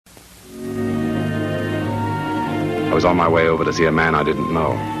I was on my way over to see a man I didn't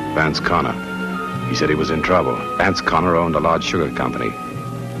know, Vance Connor. He said he was in trouble. Vance Connor owned a large sugar company.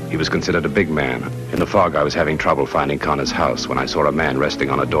 He was considered a big man. In the fog, I was having trouble finding Connor's house when I saw a man resting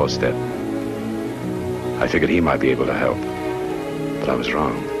on a doorstep. I figured he might be able to help. But I was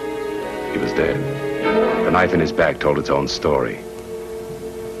wrong. He was dead. The knife in his back told its own story.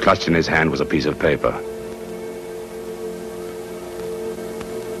 Clutched in his hand was a piece of paper.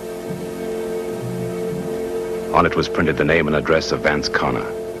 On it was printed the name and address of Vance Connor.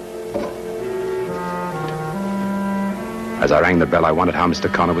 As I rang the bell, I wondered how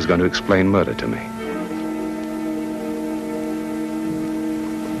Mr. Connor was going to explain murder to me.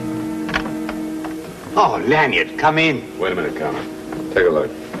 Oh, Lanyard, come in. Wait a minute, Connor. Take a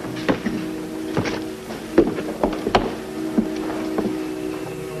look.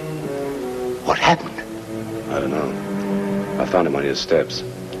 What happened? I don't know. I found him on his steps.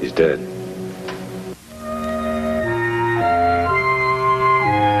 He's dead.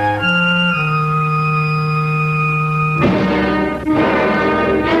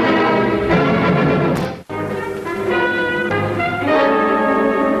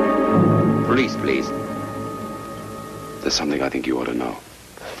 Police, please. There's something I think you ought to know.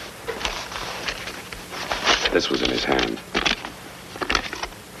 This was in his hand.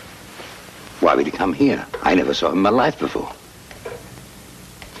 Why would he come here? I never saw him in my life before.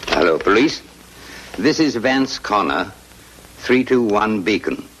 Hello, police. This is Vance Connor, 321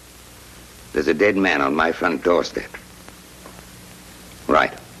 Beacon. There's a dead man on my front doorstep.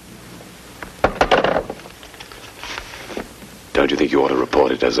 Right. Don't you think you ought to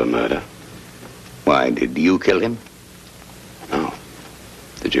report it as a murder? Why, did you kill him? No.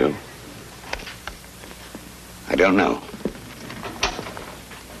 Did you? I don't know.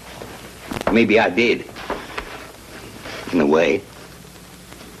 Maybe I did. In a way.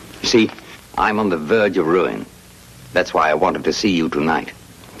 You see, I'm on the verge of ruin. That's why I wanted to see you tonight.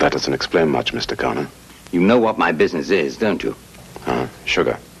 That doesn't explain much, Mr. Connor. You know what my business is, don't you?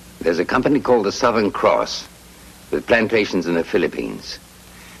 Sugar. There's a company called the Southern Cross with plantations in the Philippines.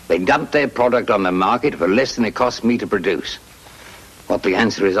 They dump their product on the market for less than it costs me to produce. What the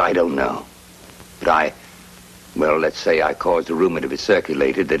answer is, I don't know. But well, let's say I caused a rumor to be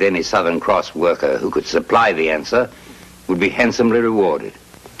circulated that any Southern Cross worker who could supply the answer would be handsomely rewarded.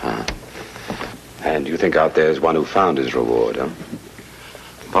 And you think out there's one who found his reward, huh?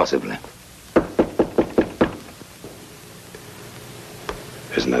 Possibly.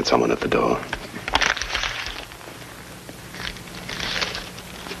 Isn't that someone at the door?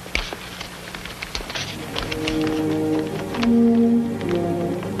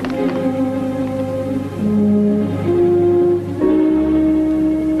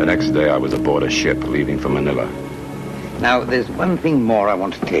 The next day, I was aboard a ship leaving for Manila. Now, there's one thing more I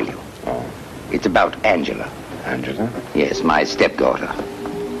want to tell you. Oh. It's about Angela. Angela? Yes, my stepdaughter.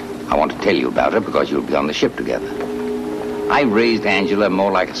 I want to tell you about her because you'll be on the ship together. I raised Angela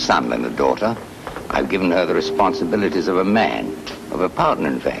more like a son than a daughter. I've given her the responsibilities of a man, of a partner,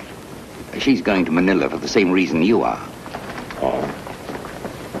 in fact. She's going to Manila for the same reason you are.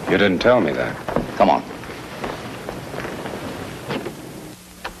 Oh. You didn't tell me that. Come on.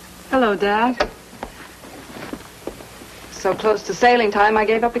 Hello, Dad. So close to sailing time, I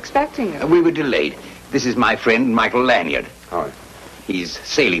gave up expecting you. We were delayed. This is my friend, Michael Lanyard. Hi. He's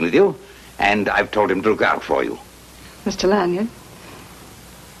sailing with you, and I've told him to look out for you. Mr. Lanyard,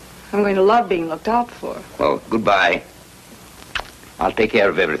 I'm going to love being looked out for. Well, goodbye. I'll take care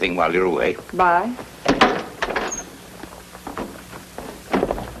of everything while you're away. Goodbye.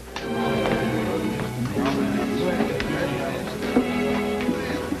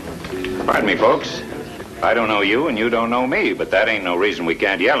 Pardon me, folks. I don't know you and you don't know me, but that ain't no reason we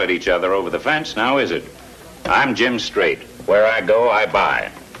can't yell at each other over the fence, now is it? I'm Jim Straight. Where I go, I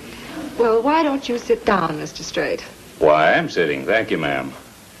buy. Well, why don't you sit down, Mr. Straight? Why, I'm sitting. Thank you, ma'am.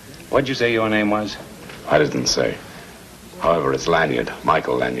 What'd you say your name was? I didn't say. However, it's Lanyard,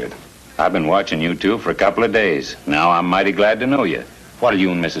 Michael Lanyard. I've been watching you two for a couple of days. Now I'm mighty glad to know you. What'll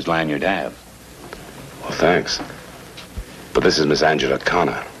you and Mrs. Lanyard have? Well, thanks. But this is Miss Angela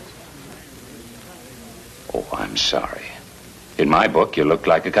Connor. Oh, I'm sorry. In my book, you look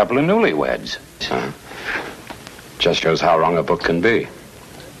like a couple of newlyweds. Just shows how wrong a book can be.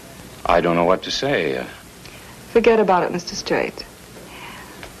 I don't know what to say. Forget about it, Mr. Straight.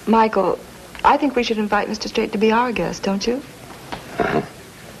 Michael, I think we should invite Mr. Straight to be our guest, don't you? I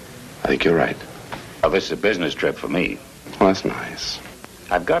think you're right. Well, this is a business trip for me. Well, that's nice.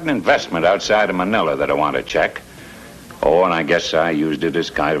 I've got an investment outside of Manila that I want to check. Oh, and I guess I used it as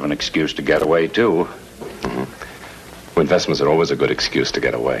kind of an excuse to get away, too. Investments are always a good excuse to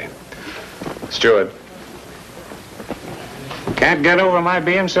get away. Steward. Can't get over my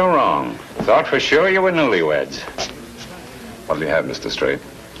being so wrong. Thought for sure you were newlyweds. What'll you have, Mr. Strait?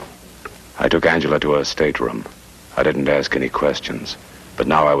 I took Angela to her stateroom. I didn't ask any questions. But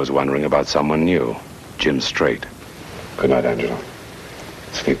now I was wondering about someone new, Jim Strait. Good night, Angela.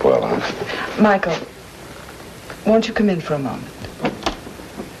 Sleep well, huh? Michael, won't you come in for a moment?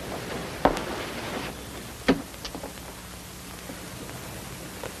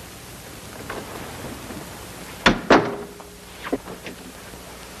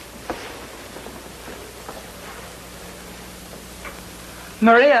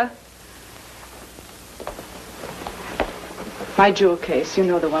 Maria. My jewel case, you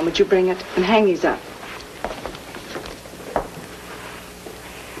know the one. Would you bring it and hang these up?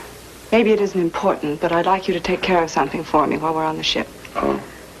 Maybe it isn't important, but I'd like you to take care of something for me while we're on the ship. Oh.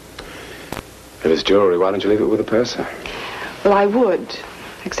 If it's jewelry, why don't you leave it with the purser? Well, I would,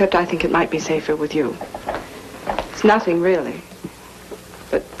 except I think it might be safer with you. It's nothing, really.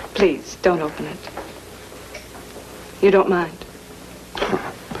 But please, don't open it. You don't mind?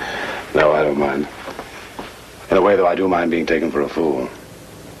 No, I don't mind. In a way, though, I do mind being taken for a fool.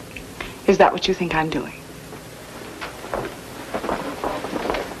 Is that what you think I'm doing?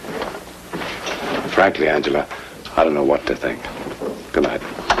 Frankly, Angela, I don't know what to think. Good night.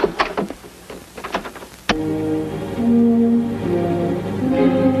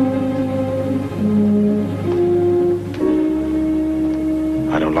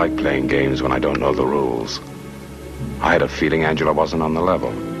 I don't like playing games when I don't know the rules. I had a feeling Angela wasn't on the level.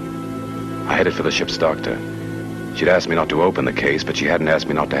 I headed for the ship's doctor. She'd asked me not to open the case, but she hadn't asked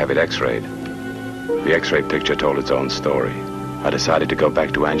me not to have it x-rayed. The x-ray picture told its own story. I decided to go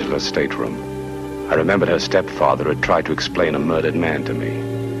back to Angela's stateroom. I remembered her stepfather had tried to explain a murdered man to me.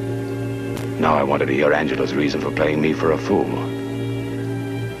 Now I wanted to hear Angela's reason for playing me for a fool.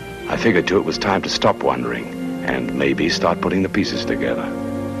 I figured, too, it was time to stop wondering and maybe start putting the pieces together.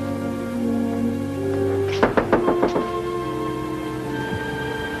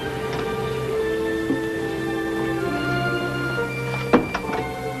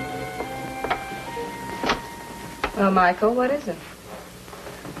 Well, Michael, what is it?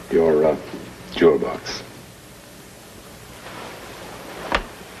 Your, jewel box.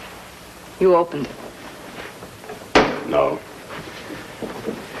 You opened it. No.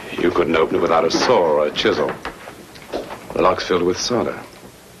 You couldn't open it without a saw or a chisel. The lock's filled with solder.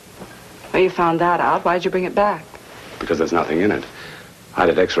 Well, you found that out. Why'd you bring it back? Because there's nothing in it. I had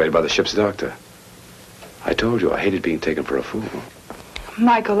it x-rayed by the ship's doctor. I told you I hated being taken for a fool.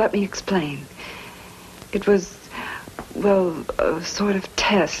 Michael, let me explain. It was, well, a sort of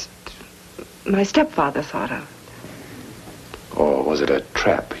test my stepfather thought of. Or was it a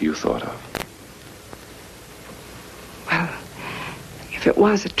trap you thought of? Well, if it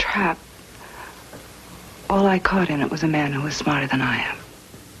was a trap, all I caught in it was a man who was smarter than I am.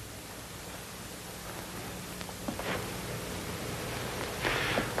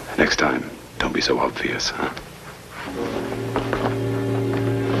 Next time, don't be so obvious, huh?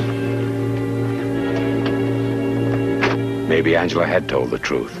 Maybe Angela had told the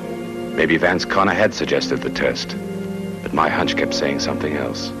truth. Maybe Vance Connor had suggested the test. But my hunch kept saying something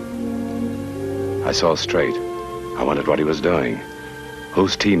else. I saw Strait. I wondered what he was doing,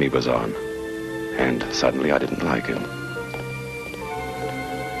 whose team he was on. And suddenly I didn't like him.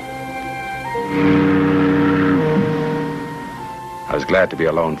 I was glad to be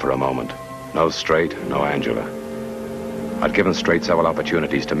alone for a moment. No Strait, no Angela. I'd given Strait several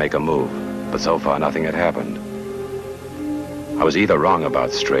opportunities to make a move, but so far nothing had happened. I was either wrong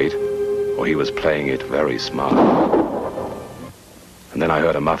about Strait, or he was playing it very smart. And then I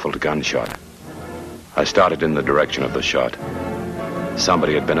heard a muffled gunshot. I started in the direction of the shot.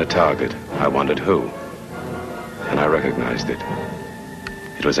 Somebody had been a target. I wondered who. And I recognized it.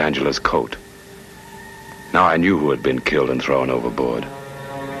 It was Angela's coat. Now I knew who had been killed and thrown overboard.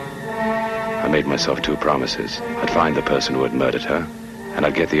 I made myself two promises. I'd find the person who had murdered her, and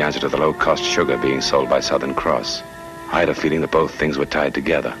I'd get the answer to the low-cost sugar being sold by Southern Cross. I had a feeling that both things were tied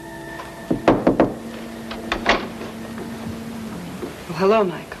together. Well, hello,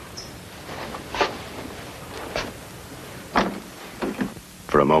 Michael.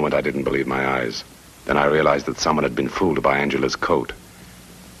 For a moment, I didn't believe my eyes. Then I realized that someone had been fooled by Angela's coat.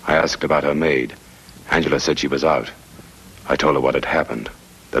 I asked about her maid. Angela said she was out. I told her what had happened,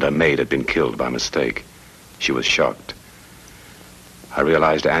 that her maid had been killed by mistake. She was shocked. I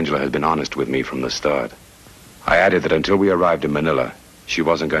realized Angela had been honest with me from the start. I added that until we arrived in Manila, she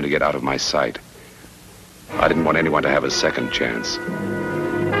wasn't going to get out of my sight. I didn't want anyone to have a second chance.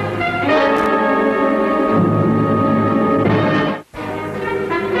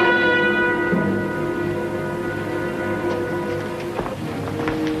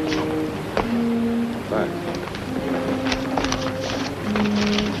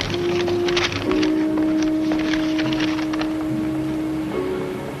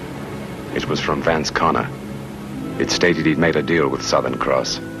 It was from Vance Connor. It stated he'd made a deal with Southern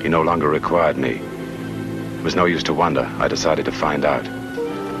Cross. He no longer required me. It was no use to wonder. I decided to find out.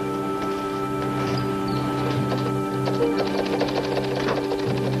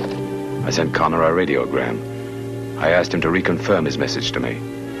 I sent Connor a radiogram. I asked him to reconfirm his message to me.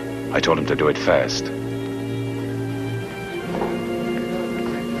 I told him to do it fast.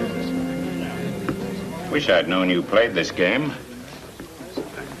 Wish I'd known you played this game.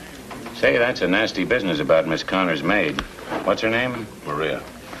 Say, that's a nasty business about Miss Connor's maid. What's her name? Maria.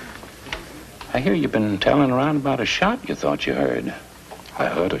 I hear you've been telling around about a shot you thought you heard. I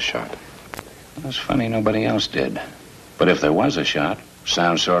heard a shot. It's funny nobody else did. But if there was a shot,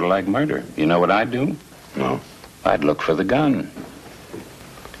 sounds sort of like murder. You know what I'd do? No. I'd look for the gun.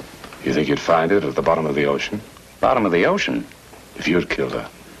 You think you'd find it at the bottom of the ocean? Bottom of the ocean? If you'd killed her,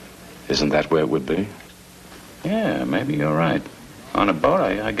 isn't that where it would be? Yeah, maybe you're right. On a boat,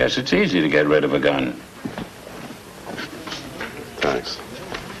 I guess it's easy to get rid of a gun. Thanks.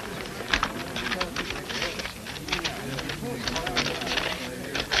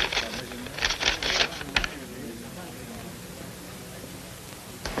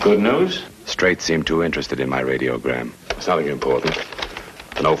 Good news? Straight seemed too interested in my radiogram. It's nothing important.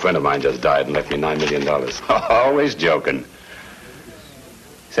 An old friend of mine just died and left me $9 million. Always joking.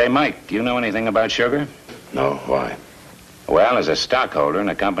 Say, Mike, do you know anything about sugar? No, why? Well, as a stockholder in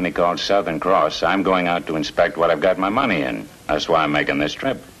a company called Southern Cross, I'm going out to inspect what I've got my money in. That's why I'm making this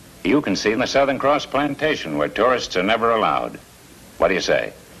trip. You can see the Southern Cross plantation where tourists are never allowed. What do you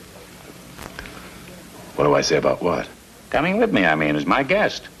say? What do I say about what? Coming with me, I mean, as my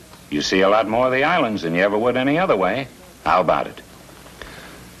guest. You see a lot more of the islands than you ever would any other way. How about it?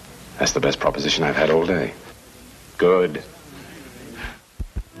 That's the best proposition I've had all day. Good.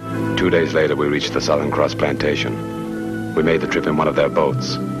 2 days later, we reached the Southern Cross plantation. We made the trip in one of their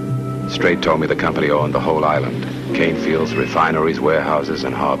boats. Straight told me the company owned the whole island. Cane fields, refineries, warehouses,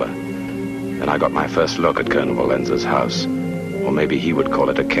 and harbor. Then I got my first look at Colonel Valenza's house. Or maybe he would call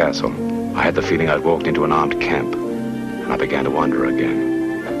it a castle. I had the feeling I'd walked into an armed camp. And I began to wonder again.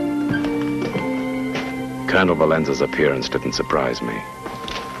 Colonel Valenza's appearance didn't surprise me.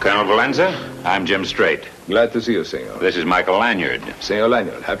 Colonel Valenza, I'm Jim Straight. Glad to see you, Senor. This is Michael Lanyard. Senor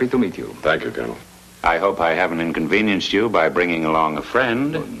Lanyard, happy to meet you. Thank you, Colonel. I hope I haven't inconvenienced you by bringing along a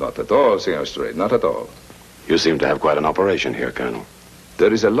friend. Not at all, Senor Straight, not at all. You seem to have quite an operation here, Colonel.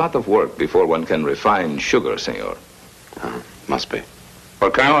 There is a lot of work before one can refine sugar, Senor. Must be.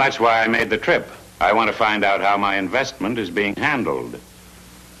 Well, Colonel, that's why I made the trip. I want to find out how my investment is being handled.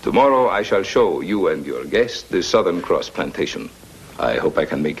 Tomorrow I shall show you and your guest the Southern Cross plantation. I hope I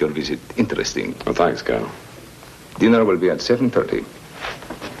can make your visit interesting. Well, thanks, Colonel. Dinner will be at 7:30.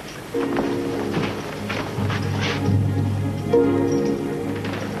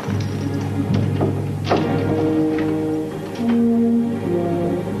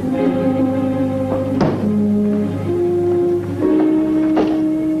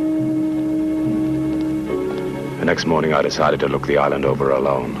 The next morning, I decided to look the island over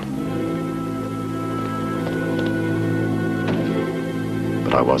alone.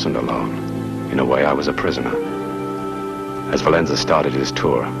 But I wasn't alone. In a way, I was a prisoner. As Valenza started his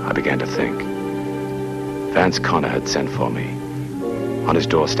tour, I began to think. Vance Connor had sent for me. On his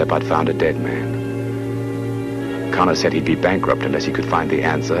doorstep, I'd found a dead man. Connor said he'd be bankrupt unless he could find the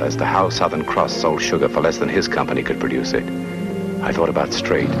answer as to how Southern Cross sold sugar for less than his company could produce it. I thought about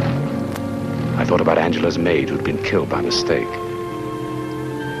Straight. I thought about Angela's maid who'd been killed by mistake.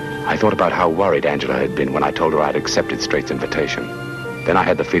 I thought about how worried Angela had been when I told her I'd accepted Straight's invitation. Then I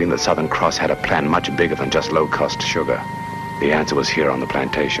had the feeling that Southern Cross had a plan much bigger than just low-cost sugar. The answer was here on the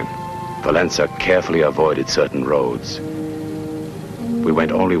plantation. Valenza carefully avoided certain roads. We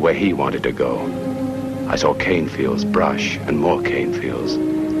went only where he wanted to go. I saw cane fields, brush, and more cane fields.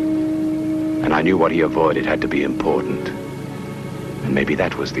 And I knew what he avoided had to be important. And maybe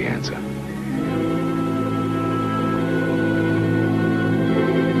that was the answer.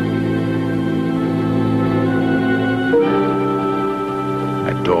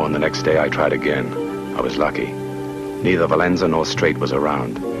 At dawn the next day, I tried again. I was lucky. Neither Valenza nor Straight was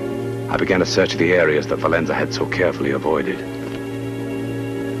around. I began to search the areas that Valenza had so carefully avoided.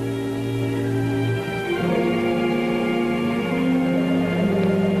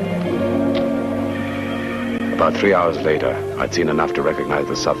 About 3 hours later, I'd seen enough to recognize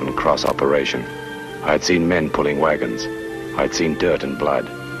the Southern Cross operation. I had seen men pulling wagons. I'd seen dirt and blood.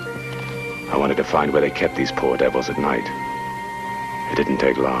 I wanted to find where they kept these poor devils at night. It didn't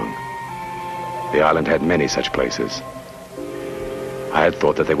take long. The island had many such places. I had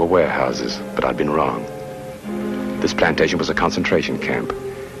thought that they were warehouses, but I'd been wrong. This plantation was a concentration camp.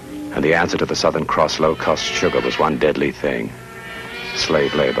 And the answer to the Southern Cross low-cost sugar was one deadly thing: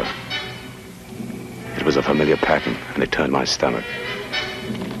 slave labor. It was a familiar pattern, and it turned my stomach.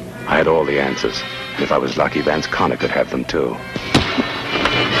 I had all the answers, and if I was lucky, Vance Connor could have them too.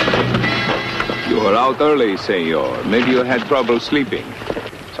 You were out early, Seymour. Maybe you had trouble sleeping.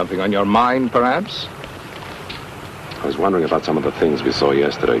 Something on your mind, perhaps? I was wondering about some of the things we saw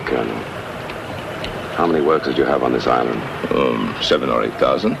yesterday, Colonel. How many workers did you have on this island? 7,000 or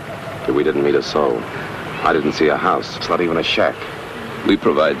 8,000. We didn't meet a soul. I didn't see a house. It's not even a shack. We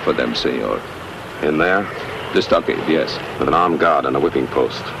provide for them, Seymour. In there? The stockade, yes. With an armed guard and a whipping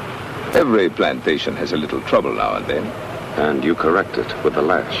post. Every plantation has a little trouble now and then. And you correct it with the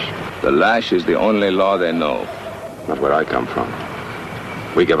lash. The lash is the only law they know. Not where I come from.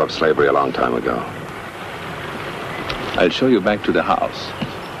 We gave up slavery a long time ago. I'll show you back to the house.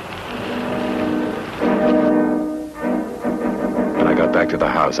 When I got back to the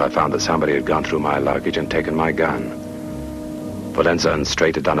house, I found that somebody had gone through my luggage and taken my gun. Valenza and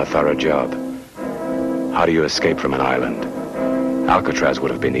Strait had done a thorough job. How do you escape from an island? Alcatraz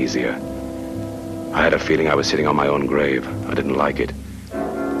would have been easier. I had a feeling I was sitting on my own grave. I didn't like it.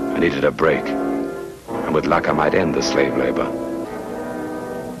 I needed a break. And with luck, I might end the slave labor.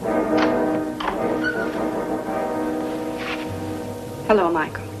 Hello,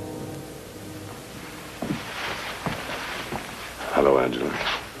 Michael. Hello, Angela.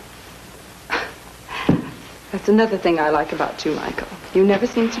 That's another thing I like about you, Michael. You never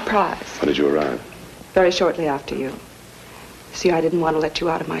seem surprised. When did you arrive? Very shortly after you. See, I didn't want to let you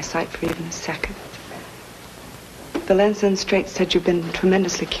out of my sight for even a second. Valenza and Strait said you've been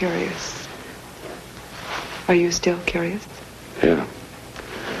tremendously curious. Are you still curious? Yeah.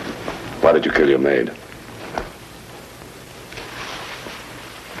 Why did you kill your maid?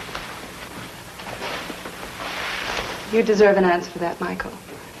 You deserve an answer for that, Michael.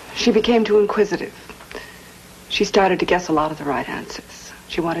 She became too inquisitive. She started to guess a lot of the right answers.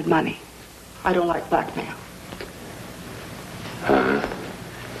 She wanted money. I don't like blackmail.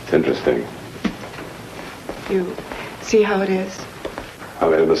 It's interesting. You see how it is? I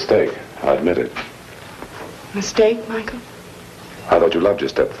made a mistake. I admit it. Mistake, Michael? I thought you loved your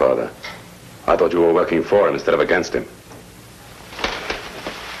stepfather. I thought you were working for him instead of against him.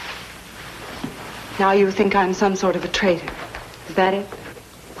 Now you think I'm some sort of a traitor. Is that it?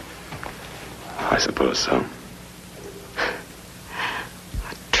 I suppose so.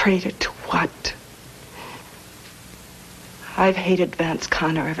 A traitor to what? I've hated Vance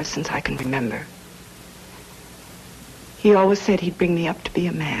Connor ever since I can remember. He always said he'd bring me up to be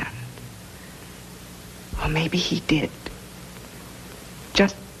a man. Well, maybe he did.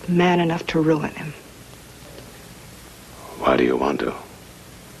 Just man enough to ruin him. Why do you want to?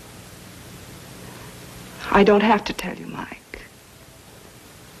 I don't have to tell you, Mike.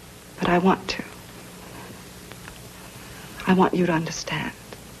 But I want to. I want you to understand.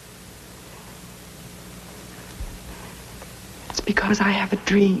 It's because I have a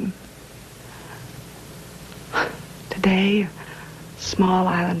dream. Today, a small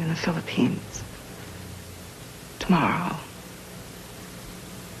island in the Philippines. Tomorrow,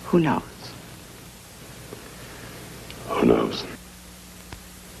 who knows? Who knows?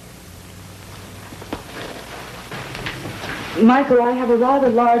 Michael, I have a rather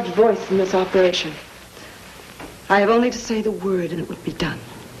large voice in this operation. I have only to say the word and it would be done.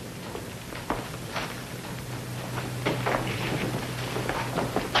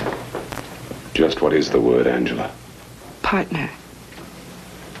 Just what is the word, Angela? Partner.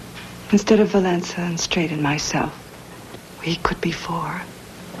 Instead of Valenza and Strait and myself, we could be four.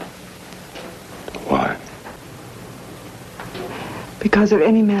 Why? Because of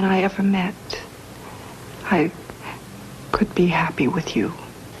any man I ever met, I could be happy with you.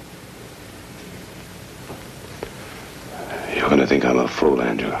 You're gonna think I'm a fool,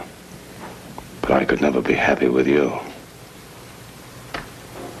 Angela. But I could never be happy with you.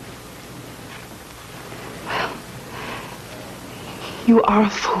 Well, you are a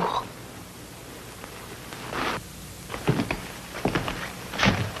fool.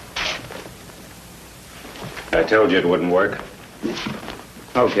 I told you it wouldn't work.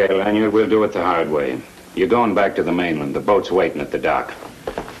 Okay, Lanyard, we'll do it the hard way. You're going back to the mainland. The boat's waiting at the dock.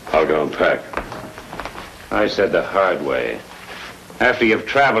 I'll go and pack. I said the hard way. After you've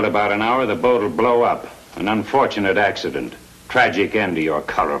traveled about an hour, the boat will blow up. An unfortunate accident. Tragic end to your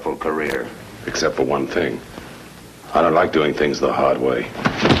colorful career. Except for one thing. I don't like doing things the hard way.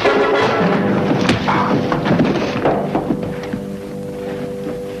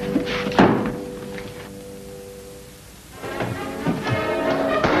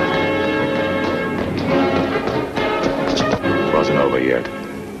 Wasn't over yet.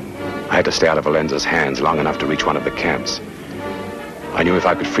 I had to stay out of Valenza's hands long enough to reach one of the camps. I knew if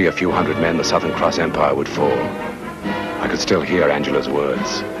I could free a few hundred men, the Southern Cross Empire would fall. I could still hear Angela's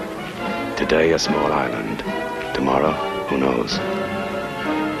words. Today, a small island. Tomorrow, who knows?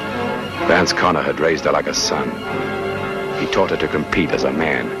 Vance Connor had raised her like a son. He taught her to compete as a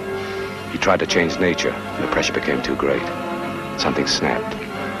man. He tried to change nature, and the pressure became too great. Something snapped.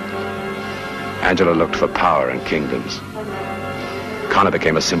 Angela looked for power and kingdoms. Connor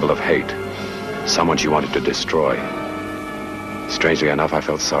became a symbol of hate, someone she wanted to destroy. Strangely enough, I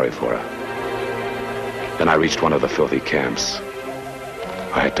felt sorry for her. Then I reached one of the filthy camps.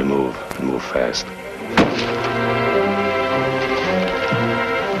 I had to move, and move fast.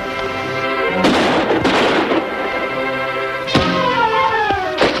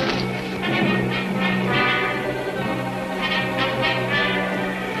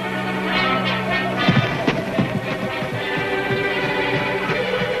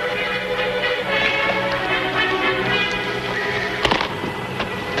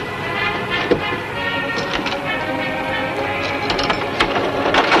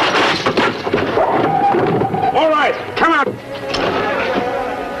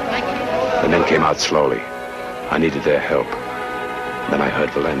 Slowly. I needed their help. Then I heard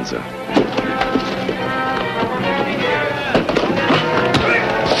Valenza.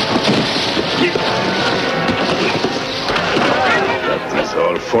 That is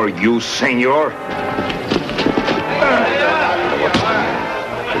all for you, Seymour.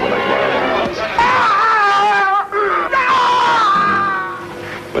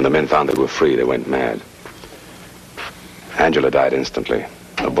 When the men found they were free, they went mad. Angela died instantly.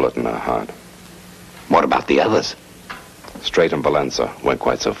 A bullet in her heart. What about the others? Strait and Valenza weren't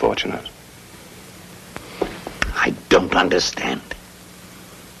quite so fortunate. I don't understand.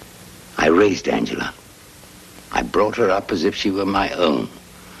 I raised Angela. I brought her up as if she were my own.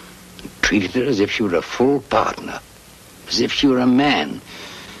 Treated her as if she were a full partner. As if she were a man.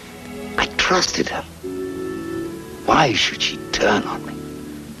 I trusted her. Why should she turn on me?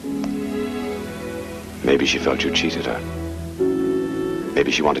 Maybe she felt you cheated her.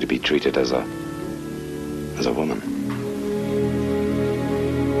 Maybe she wanted to be treated as a woman.